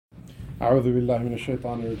أعوذ بالله من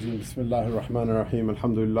الشيطان الرجيم بسم الله الرحمن الرحيم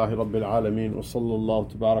الحمد لله رب العالمين وصلى الله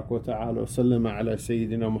تبارك وتعالى وسلم على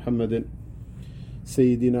سيدنا محمد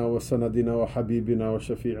سيدنا وسندنا وحبيبنا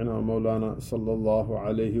وشفيعنا ومولانا صلى الله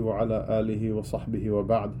عليه وعلى آله وصحبه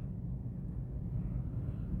وبعد.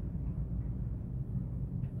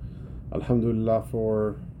 Alhamdulillah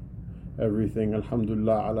for everything.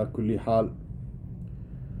 Alhamdulillah ala kulli hal.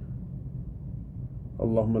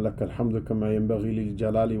 اللهم لك الحمد كما ينبغي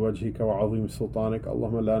لجلال وجهك وعظيم سلطانك.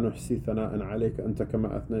 اللهم لا نحصي ثناء عليك أنت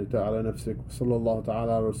كما أثنيت على نفسك. صلى الله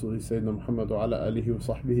تعالى على رسوله سيدنا محمد وعلى آله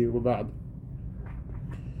وصحبه وبعد.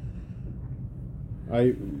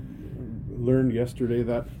 I learned yesterday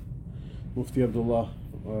that Muftī Abdullāh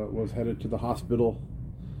was headed to the hospital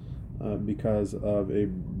because of a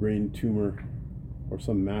brain tumor or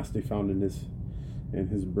some mass they found in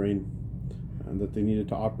his brain, and that they needed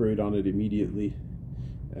to operate on it immediately.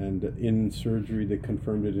 And in surgery they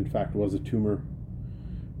confirmed it in fact was a tumor.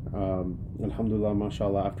 Alhamdulillah,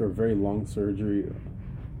 mashallah, after a very long surgery,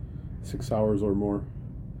 6 hours or more,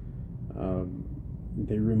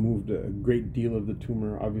 they removed a great deal of the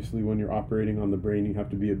tumor. Obviously when you're operating on the brain you have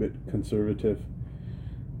to be a bit conservative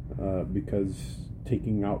because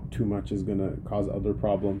taking out too much is going to cause other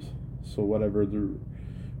problems. So whatever the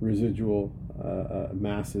residual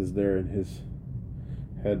mass is there in his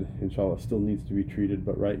head, inshallah, still needs to be treated.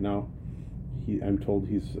 But right now I'm told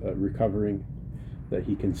he's recovering, that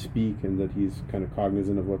he can speak and that he's kind of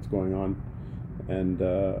cognizant of what's going on. And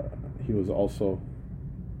he was also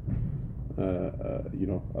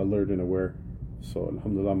alert and aware. So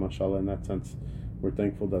alhamdulillah, mashallah, in that sense we're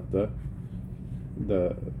thankful that the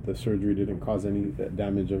surgery didn't cause any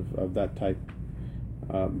damage of that type.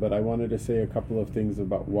 But I wanted to say a couple of things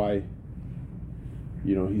about why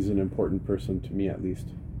he's an important person to me, at least.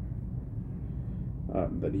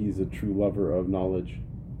 That he's a true lover of knowledge.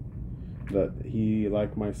 That he,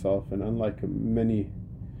 like myself and unlike many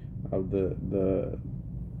of the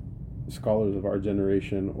scholars of our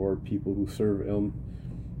generation or people who serve ilm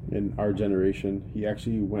in our generation, he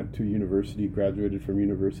actually went to university, graduated from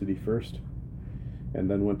university first, and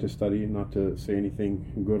then went to study. Not to say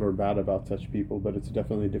anything good or bad about such people, but it's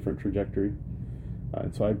definitely a different trajectory.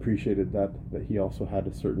 And so I appreciated that he also had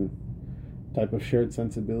a certain type of shared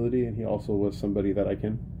sensibility, and he also was somebody that I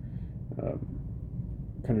can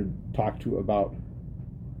kind of talk to about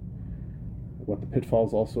what the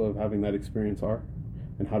pitfalls also of having that experience are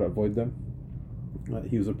and how to avoid them.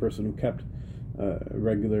 He was a person who kept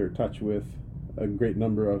regular touch with a great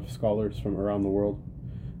number of scholars from around the world.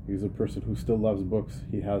 He's a person who still loves books.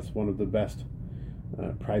 He has one of the best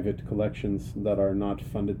private collections that are not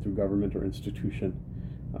funded through government or institution,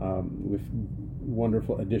 with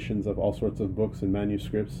wonderful editions of all sorts of books and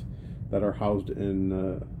manuscripts that are housed in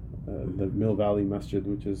the Mill Valley Masjid,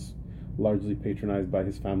 which is largely patronized by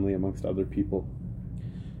his family amongst other people.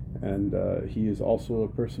 And he is also a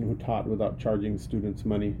person who taught without charging students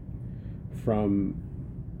money, from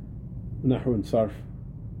Nahu and Sarf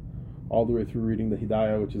all the way through reading the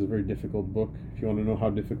Hidayah, which is a very difficult book. If you want to know how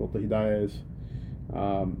difficult the Hidayah is,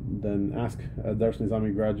 then ask a Dars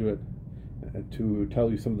Nizami graduate to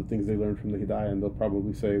tell you some of the things they learned from the Hidayah, and they'll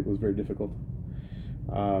probably say it was very difficult.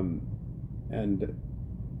 And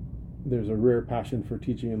there's a rare passion for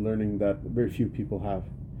teaching and learning that very few people have,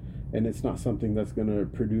 and it's not something that's going to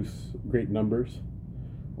produce great numbers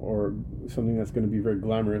or something that's going to be very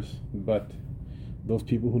glamorous, but those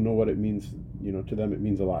people who know what it means, to them it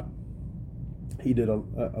means a lot. He did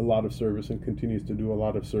a lot of service and continues to do a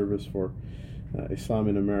lot of service for Islam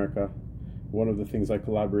in America. One of the things I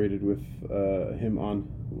collaborated with him on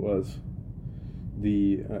was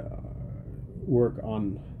the work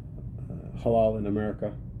on halal in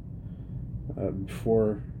America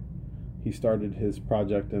before he started his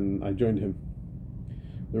project, and I joined him.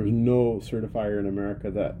 There was no certifier in America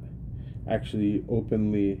that actually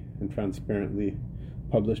openly and transparently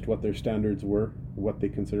published what their standards were, what they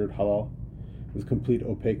considered halal. It was a complete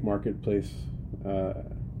opaque marketplace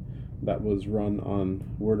that was run on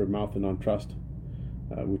word of mouth and on trust,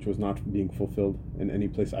 which was not being fulfilled in any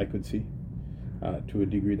place I could see to a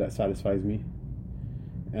degree that satisfies me,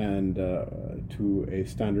 and to a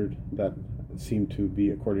standard that seemed to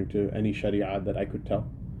be according to any sharia that I could tell.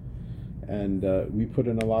 And we put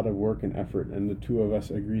in a lot of work and effort, and the two of us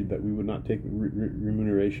agreed that we would not take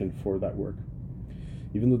remuneration for that work,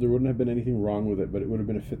 even though there wouldn't have been anything wrong with it, but it would have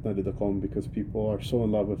been a fitna to the qawm, because people are so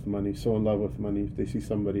in love with money. If they see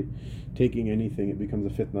somebody taking anything, it becomes a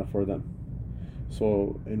fitna for them.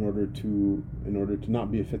 So in order to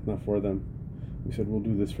not be a fitna for them, we said, we'll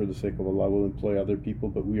do this for the sake of Allah. We'll employ other people,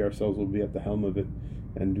 but we ourselves will be at the helm of it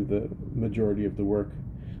and do the majority of the work.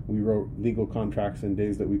 We wrote legal contracts in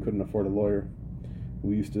days that we couldn't afford a lawyer.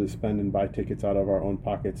 We used to spend and buy tickets out of our own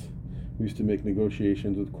pockets. We used to make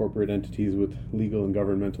negotiations with corporate entities, with legal and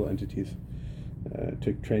governmental entities.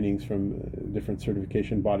 Took trainings from different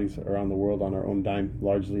certification bodies around the world on our own dime,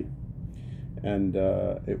 largely. And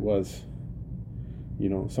it was,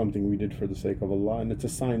 something we did for the sake of Allah. And it's a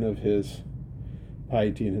sign of His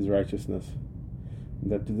piety and His righteousness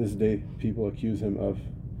that to this day people accuse Him of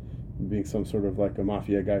being some sort of like a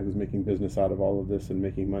mafia guy who's making business out of all of this and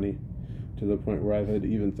making money, to the point where I've had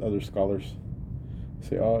even other scholars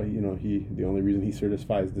say, the only reason he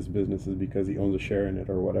certifies this business is because he owns a share in it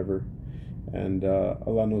or whatever. And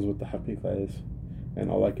Allah knows what the haqiqah is. And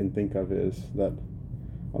all I can think of is that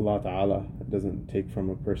Allah Ta'ala doesn't take from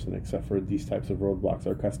a person except for these types of roadblocks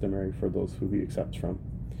are customary for those who He accepts from.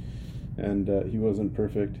 And He wasn't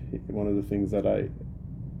perfect. One of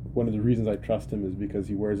the reasons I trust Him is because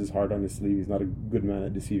He wears His heart on His sleeve. He's not a good man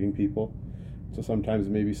at deceiving people. So sometimes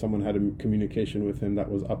maybe someone had a communication with Him that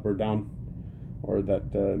was up or down, or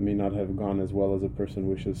that may not have gone as well as a person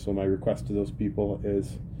wishes. So my request to those people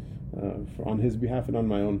is, on His behalf and on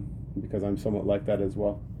my own, because I'm somewhat like that as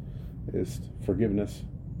well, is forgiveness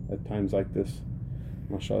at times like this.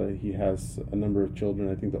 MashaAllah, he has a number of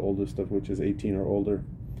children, I think the oldest of which is 18 or older,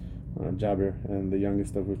 Jabir, and the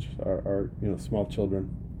youngest of which are small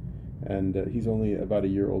children. And he's only about a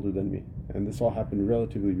year older than me. And this all happened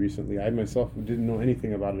relatively recently. I myself didn't know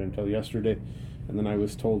anything about it until yesterday, and then I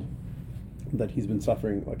was told that he's been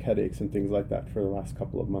suffering like headaches and things like that for the last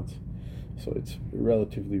couple of months. So it's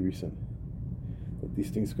relatively recent that these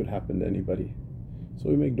things could happen to anybody. So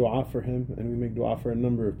we make dua for him, and we make dua for a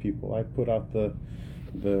number of people. I put out the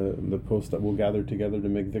post that we'll gather together to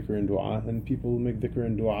make dhikr and dua, and people will make dhikr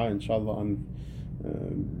and dua, inshallah, on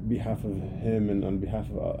behalf of him and on behalf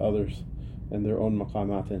of others and their own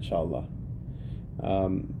maqamat, inshallah.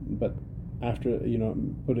 But after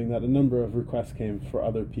putting that, a number of requests came for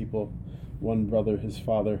other people. One brother, his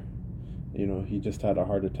father, he just had a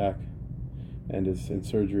heart attack and is in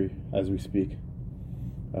surgery as we speak.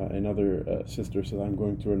 Another sister says, I'm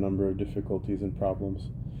going through a number of difficulties and problems.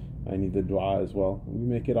 I need the dua as well. We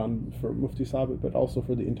make it on for Muftī Sabit, but also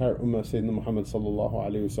for the entire Ummah, Sayyidina Muhammad sallallahu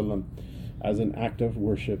alayhi wasallam, as an act of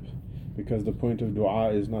worship. Because the point of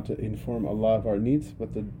dua is not to inform Allah of our needs,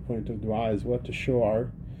 but the point of dua is what? To show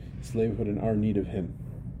our slavehood and our need of Him.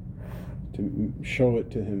 To show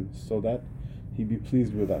it to Him so that He be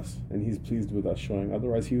pleased with us, and He's pleased with us showing.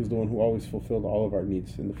 Otherwise, He was the one who always fulfilled all of our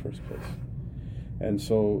needs in the first place. And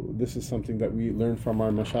so this is something that we learn from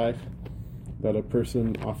our mashayikh, that a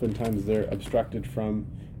person, oftentimes they're abstracted from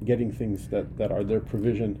getting things that are their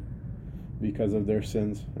provision because of their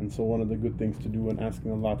sins. And so one of the good things to do when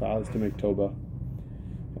asking Allah Ta'ala is to make tawbah.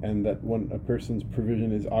 And that when a person's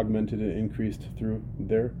provision is augmented and increased through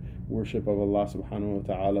their worship of Allah Subhanahu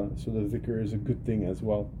wa Ta'ala, so the dhikr is a good thing as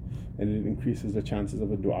well, and it increases the chances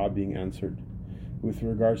of a dua being answered. With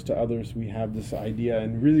regards to others, we have this idea,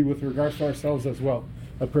 and really with regards to ourselves as well,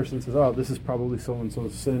 a person says, this is probably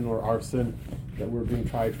so-and-so's sin or our sin that we're being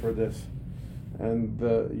tried for this. And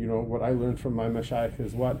what I learned from my mashayikh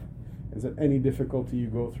is that any difficulty you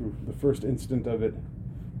go through, the first instant of it,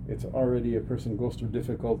 it's already a person goes through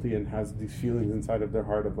difficulty and has these feelings inside of their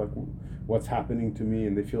heart of like, what's happening to me,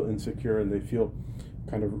 and they feel insecure and they feel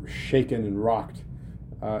kind of shaken and rocked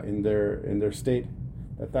in their state.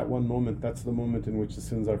 That one moment, that's the moment in which the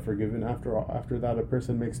sins are forgiven. After that, a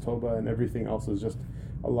person makes tawbah, and everything else is just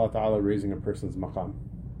Allah Ta'ala raising a person's maqam.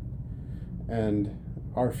 And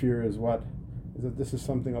our fear is what? Is that this is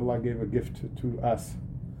something Allah gave a gift to us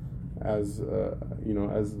as the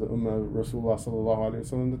Ummah Rasulullah sallallahu alaihi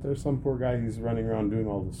wasallam, that there's some poor guy who's running around doing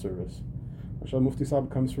all this service. MashaAllah, Muftī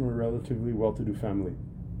Sahib comes from a relatively well-to-do family.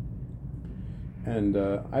 And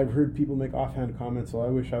I've heard people make offhand comments, so I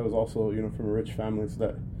wish I was also, from a rich family, so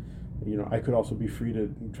that, I could also be free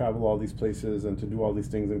to travel all these places and to do all these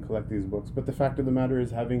things and collect these books. But the fact of the matter is,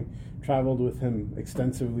 having traveled with him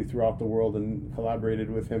extensively throughout the world and collaborated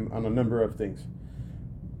with him on a number of things,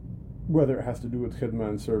 whether it has to do with khidmah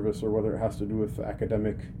and service, or whether it has to do with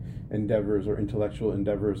academic endeavors or intellectual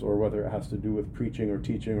endeavors, or whether it has to do with preaching or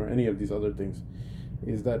teaching or any of these other things,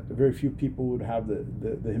 is that very few people would have the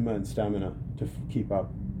himmah and stamina to keep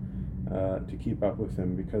up with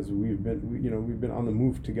him, because we've been on the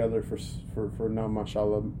move together for now,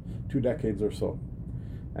 mashallah, 2 decades or so,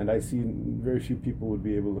 and I see very few people would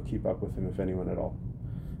be able to keep up with him, if anyone at all.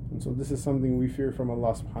 And so this is something we fear from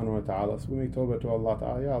Allah subhanahu wa ta'ala. So we make tawbah to Allah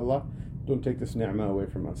ta'ala. Ya Allah, don't take this ni'mah away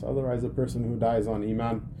from us. Otherwise, a person who dies on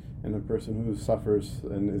iman and a person who suffers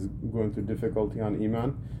and is going through difficulty on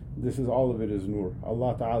iman, this is all of it is nur.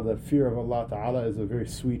 Allah Ta'ala, the fear of Allah Ta'ala is a very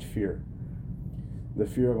sweet fear. The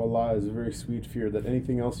fear of Allah is a very sweet fear, that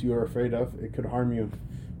anything else you are afraid of, it could harm you.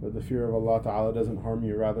 But the fear of Allah Ta'ala doesn't harm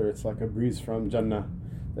you. Rather, it's like a breeze from Jannah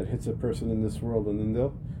that hits a person in this world, and then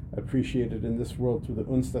they'll appreciate it in this world through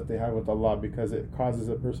the uns that they have with Allah, because it causes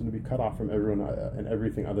a person to be cut off from everyone and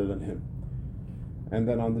everything other than Him. And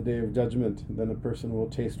then on the Day of Judgment, then a person will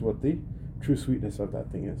taste what the true sweetness of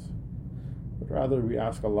that thing is. But rather, we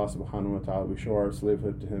ask Allah subhanahu wa ta'ala, we show our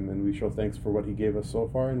slavehood to Him, and we show thanks for what He gave us so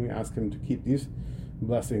far, and we ask Him to keep these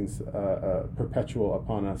blessings perpetual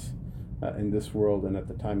upon us in this world and at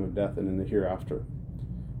the time of death and in the hereafter.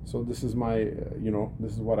 So this is my,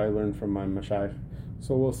 this is what I learned from my mashayikh.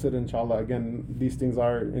 So we'll sit, inshallah. Again, these things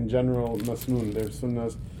are in general masnoon, they're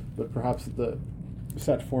sunnahs, but perhaps the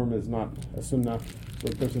set form is not a sunnah, so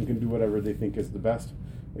a person can do whatever they think is the best.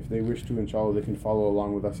 If they wish to, inshallah, they can follow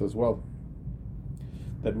along with us as well.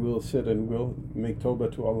 That we'll sit and we'll make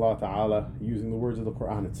tawbah to Allah Ta'ala using the words of the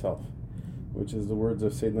Quran itself, which is the words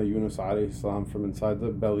of Sayyidina Yunus alayhi salam from inside the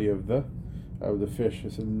belly of the fish.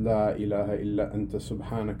 It said, La ilaha illa anta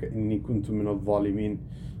subhanaka inni kuntu min al-zalimin.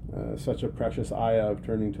 Such a precious ayah of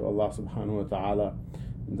turning to Allah subhanahu wa ta'ala,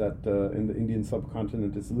 that in the Indian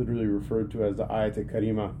subcontinent it's literally referred to as the ayat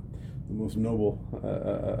karima, the most noble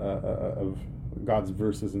of God's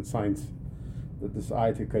verses and signs. That this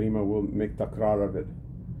ayat karima will make takrar of it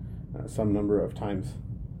some number of times,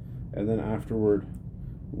 and then afterward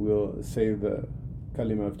we'll say the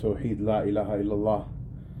kalima of tawheed, la ilaha illallah.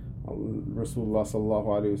 Rasulullah sallallahu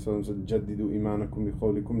alayhi wa sallam said, jaddidu imanakum bi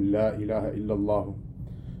qawlikum la ilaha illallah.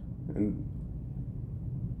 And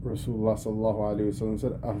Rasulullah sallallahu alayhi wa sallam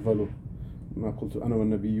said, afdalu ma qultu ana wa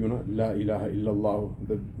nabiyyuna la ilaha illallah.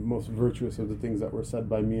 The most virtuous of the things that were said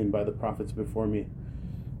by me and by the prophets before me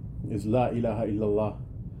is la ilaha illallah.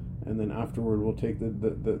 And then afterward we'll take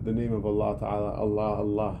the name of Allah Ta'ala,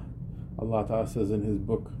 Allah. Allah Ta'ala says in His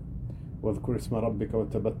book, وَاذْكُرِ اسْمَ رَبِّكَ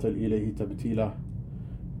وَتَبَتَّلْ إِلَيْهِ تَبْتِيلًا.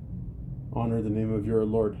 Honor the name of your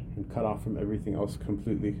Lord and cut off from everything else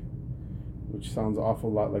completely, which sounds an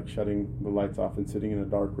awful lot like shutting the lights off and sitting in a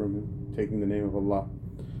dark room and taking the name of Allah,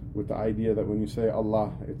 with the idea that when you say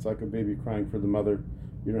Allah, it's like a baby crying for the mother.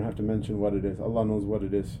 You don't have to mention what it is. Allah knows what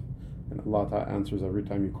it is, and Allah Ta'ala answers every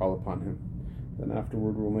time you call upon Him. Then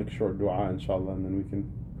afterward we'll make short dua, inshallah, and then we can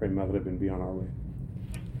pray Maghrib and be on our way.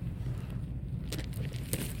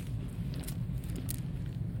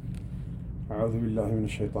 أعوذ بالله من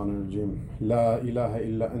الشيطان الرجيم. لا إله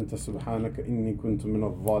إلا أنت سبحانك إني كنت من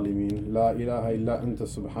الظالمين. لا إله إلا أنت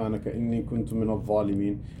سبحانك إني كنت من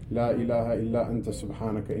الظالمين. لا إله إلا أنت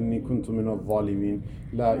سبحانك إني كنت من الظالمين.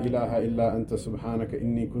 لا إله إلا أنت سبحانك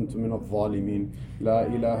إني كنت من الظالمين. لا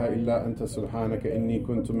إله إلا أنت سبحانك إني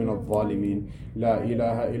كنت من الظالمين. لا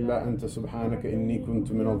إله إلا أنت سبحانك إني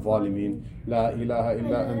كنت من الظالمين. لا إله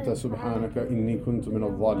إلا أنت سبحانك إني كنت من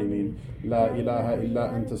الظالمين. لا إله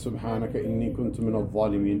إلا أنت سبحانك إني كنت من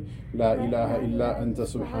الظالمين. لا إله إلا أنت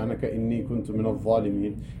سبحانك إني كنت من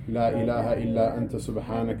الظالمين. لا إله إلا أنت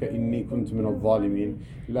سبحانك إني كنت من الظالمين.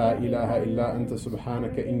 لا إله إلا أنت سبحانك إني كنت من الظالمين. لا إله إلا أنت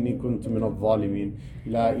سبحانك إني كنت من الظالمين.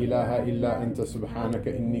 لا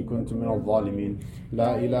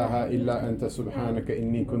إله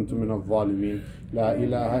إلا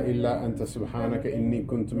أنت سبحانك إني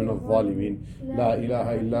كنت من الظالمين. لا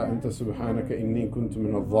إله إلا أنت سبحانك إني كنت من الظالمين. لا إله إلا أنت سبحانك إني كنت من الظالمين. لا إله إلا أنت سبحانك إني كنت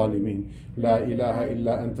من الظالمين. لا إله إلا أنت سبحانك إني كنت من الظالمين. لا إله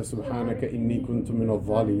إلا أنت سبحانك إني كنت من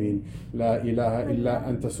الظالمين. لا إله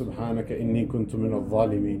إلا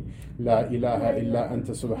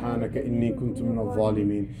أنت سبحانك إني كنت من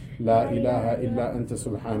الظالمين. لا إله إلا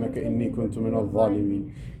أنت سبحانك إني كنت من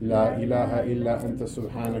الظالمين. لا إله إلا أنت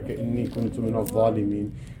سبحانك إني كنت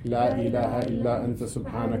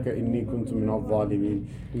من الظالمين. لا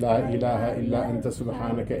إله إلا أنت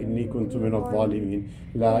سبحانك إني كنت من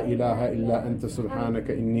الظالمين. لا إله إلا أنت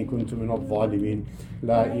سبحانك إني كنت من الظالمين.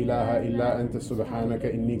 لا إله إلا أنت سبحانك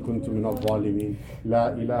إني كنت من الظالمين.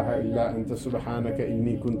 لا إله إلا أنت سبحانك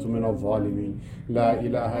إني كنت من الظالمين. لا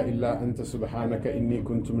إله إلا أنت سبحانك إني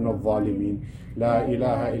كنت من الظالمين. لا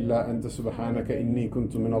إله إلا أنت سبحانك إني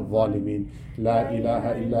كنت من الظالمين. لا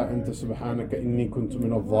إله إلا أنت سبحانك إني كنت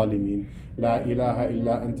من الظالمين. لا إله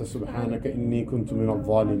إلا أنت سبحانك إني كنت من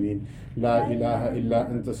الظالمين. لا إله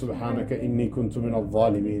إلا أنت سبحانك إني كنت من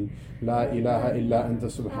الظالمين. لا إله إلا أنت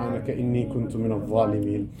سبحانك إني كنت من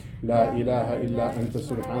الظالمين. لا إله إلا أنت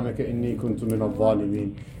سبحانك إني كنت من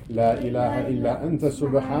الظالمين. لا إله إلا أنت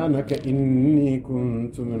سبحانك إني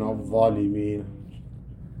كنت من الظالمين.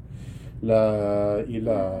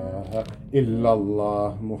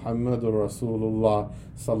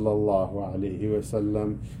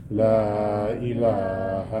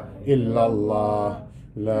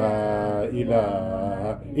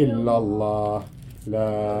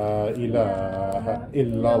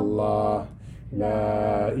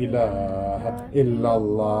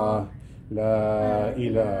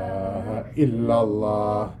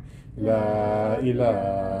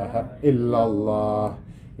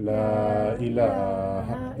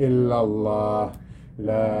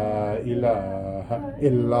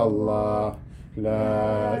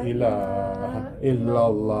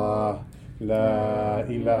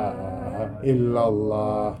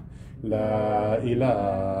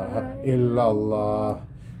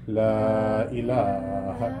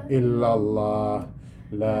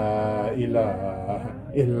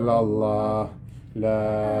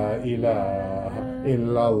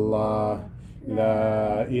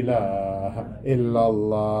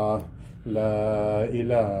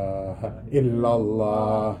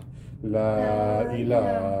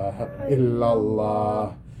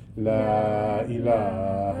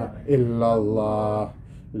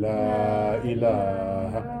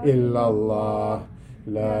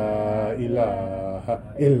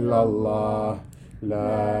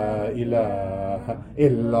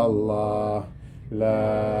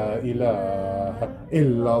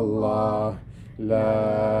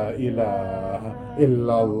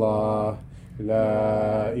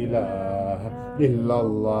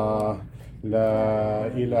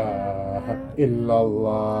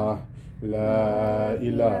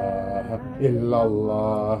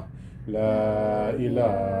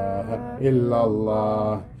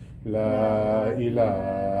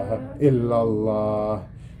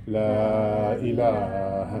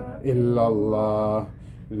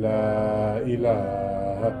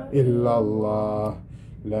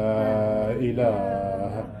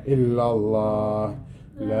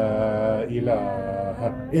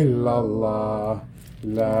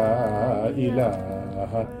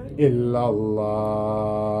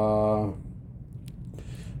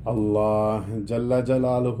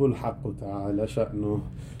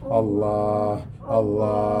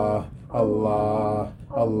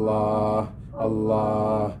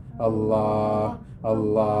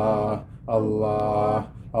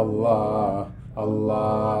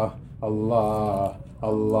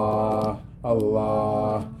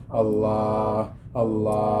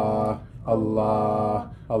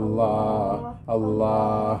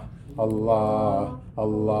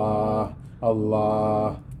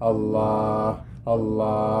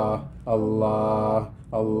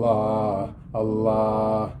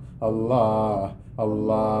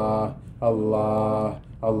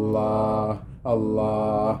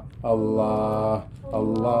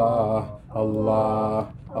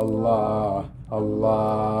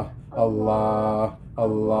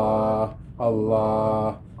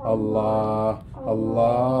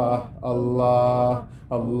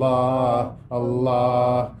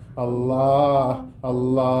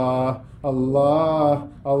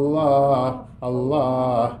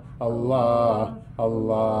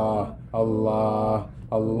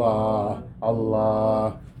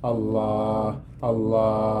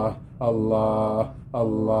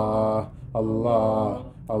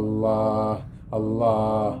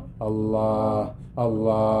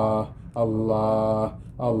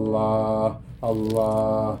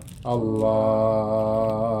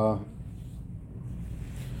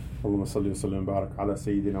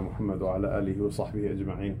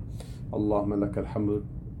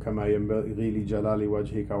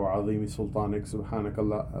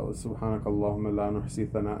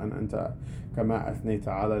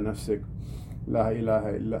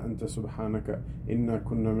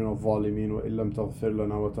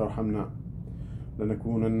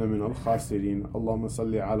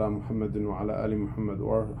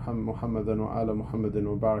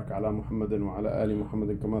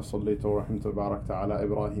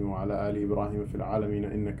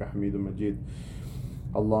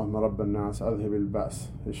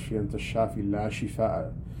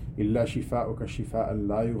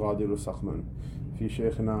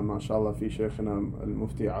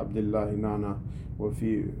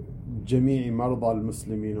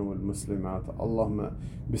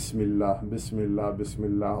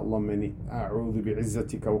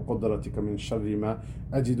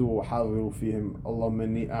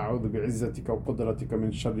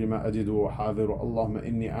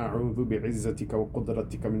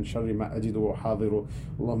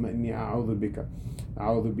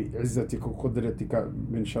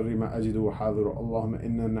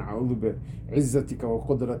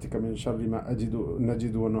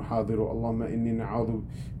 ونحاذر. اللهم إني نعوذ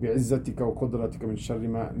بعزتك وقدرتك من شر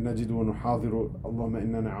ما نجد ونحاذر. اللهم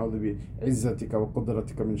إنا نعوذ بعزتك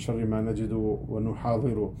وقدرتك من شر ما نجد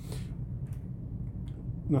ونحاذر.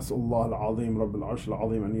 نسأل الله العظيم رب العرش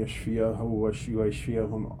العظيم أن يشفيه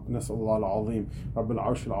ويشفيهم. نسأل الله العظيم رب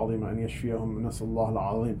العرش العظيم أن يشفيهم. نسأل الله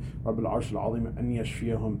العظيم رب العرش العظيم أن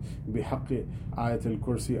يشفيهم بحق آية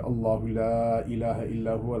الكرسي. الله لا إله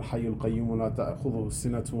إلا هو الحي القيوم لا تأخذه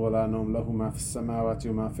سنة ولا نوم له ما في السماوات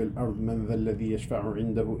وما في الأرض من ذا الذي يشفع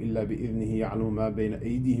عنده إلا بإذنه يعلم ما بين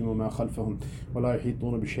أيديهم وما خلفهم ولا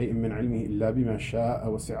يحيطون بشيء من علمه إلا بما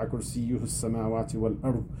شاء وسع كرسيه السماوات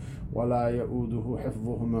والأرض ولا يؤوده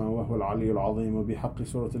حفظهما وهو العلي العظيم. وبحق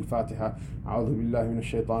سورة الفاتحة أعوذ بالله من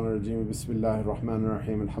الشيطان الرجيم. بسم الله الرحمن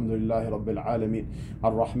الرحيم. الحمد لله رب العالمين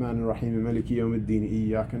الرحمن الرحيم مالك يوم الدين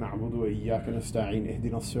إياك نعبد وإياك نستعين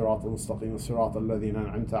اهدنا الصراط المستقيم صراط الذين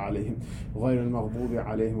أنعمت عليهم غير المغضوب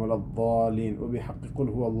عليهم ولا الضالين. وبحق قل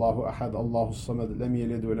هو الله أحد الله الصمد لم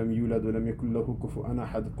يلد ولم يولد ولم يكن له كفوا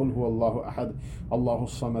أحد. قل هو الله أحد الله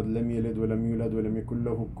الصمد لم يلد ولم يولد ولم يكن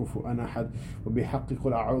له كفوا أحد. وبحق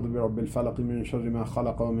قل أعوذ برب الفلق من شر ما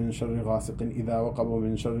خلق ومن شر غاسق إذا وقب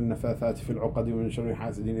ومن شر النفاثات في العقد ومن شر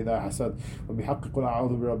حاسد إذا حسد. وبحق قل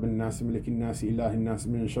أعوذ برب الناس ملك الناس إله الناس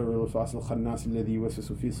من شر الوسواس الخناس الذي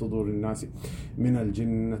يوسوس في صدور الناس من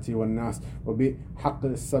الجنة والناس. وبحق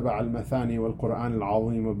السبع المثاني والقرآن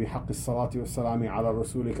العظيم. وبحق الصلاة والسلام على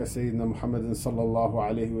رسولك سيدنا محمد صلى الله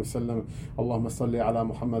عليه وسلم. اللهم صل على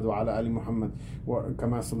محمد وعلى آل محمد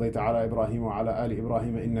كما صليت على إبراهيم وعلى آل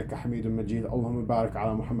إبراهيم إنك حميد مجيد. اللهم بارك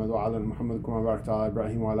على محمد وعلى محمد كما باركت على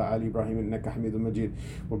إبراهيم وعلى آل إبراهيم إنك حميد مجيد.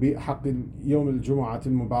 وبحق يوم الجمعة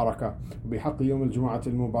المباركة وبحق يوم الجمعة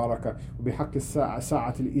المباركة وبحق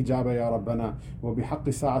ساعة الإجابة يا ربنا. وبحق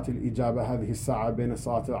ساعة الإجابة هذه الساعة بين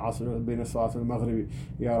صلاة العصر بين صلاة المغرب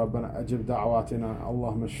يا ربنا أجب دعواتنا.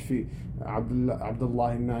 اللهم اشفي عبد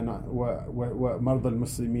الله النانا ومرضى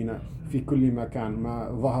المسلمين في كل مكان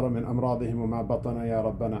ما ظهر من أمراضهم وما بطن يا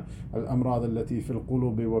ربنا. الأمراض التي في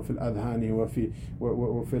القلوب وفي الأذهان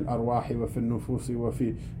وفي الأرواح وفي النفوس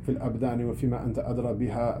وفي الأبدان وفيما أنت أدرى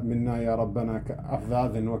بها منا يا ربنا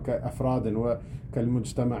كأفذاذ وكأفراد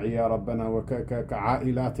وكالمجتمع يا ربنا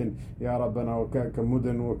وكعائلات يا ربنا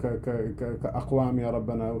وكمدن وكأقوام يا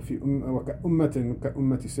ربنا وكأمة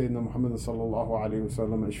كأمة سيدنا محمد صلى الله عليه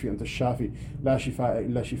وسلم. اشفي أنت الشافي لا شفاء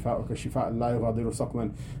إلا شفاءك شفاء لا يغادر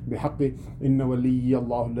سقما. بحق إن ولي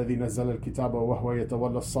الله الذي نزل الكتاب وهو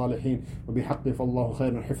يتولى الصالحين. وبحق فالله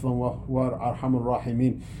خير حفظا وهو أرحم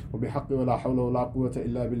الراحمين. وبحق ولا حول ولا قوة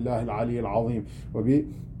إلا بالله العلي العظيم.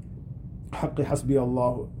 وبحق حسبي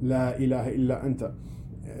الله لا إله إلا أنت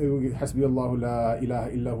حسبي الله لا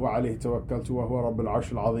إله إلا هو عليه توكلت وهو رب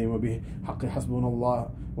العرش العظيم. وبه حق حسبنا الله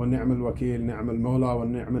ونعم الوكيل نعم المولى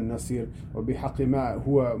والنعم النصير. وبحق ما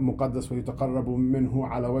هو مقدس ويتقرب منه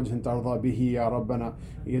على وجه ترضى به يا ربنا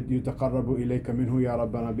يتقرب إليك منه يا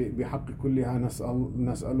ربنا. بحق كلها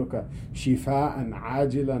نسألك شفاء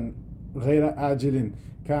عاجلا غير آجل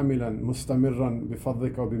كاملا مستمرا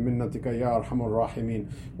بفضلك وبمنتك يا أرحم الراحمين.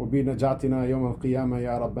 وبنجاتنا يوم القيامة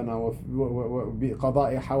يا ربنا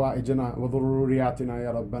وبقضاء حوائجنا وضرورياتنا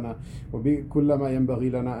يا ربنا. وبكل ما ينبغي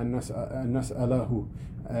لنا أن نسأله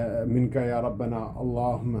منك يا ربنا.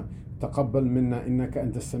 اللهم تقبل منا إنك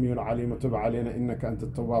أنت السميع العليم وتب علينا إنك أنت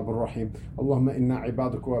التواب الرحيم. اللهم إنا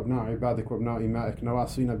عبادك وأبناء عبادك وأبناء إمائك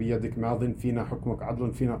نواصينا بيدك ماض فينا حكمك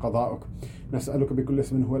عدل فينا قضاؤك. نسألك بكل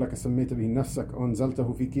اسم هو لك سميت به نفسك أو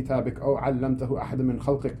أنزلته في كتابك أو علمته أحد من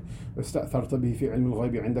خلقك واستأثرت به في علم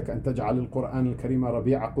الغيب عندك أن تجعل القرآن الكريم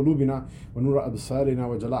ربيع قلوبنا ونور أبصارنا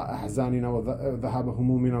وجلاء أحزاننا وذهاب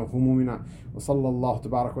همومنا وغمومنا. وصلى الله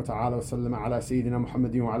تبارك وتعالى وسلم على سيدنا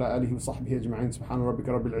محمد وعلى آله وصحبه أجمعين. سبحان ربك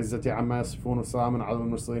رب العزة عما يصفون وسلام على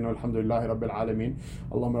المرسلين والحمد لله رب العالمين.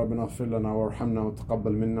 اللهم ربنا اغفر لنا وارحمنا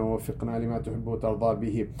وتقبل منا ووفقنا لما تحب وترضى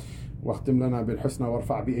به واختم لنا بالحسنى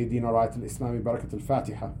وارفع بأيدينا راية الإسلام بركة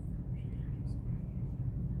الفاتحة.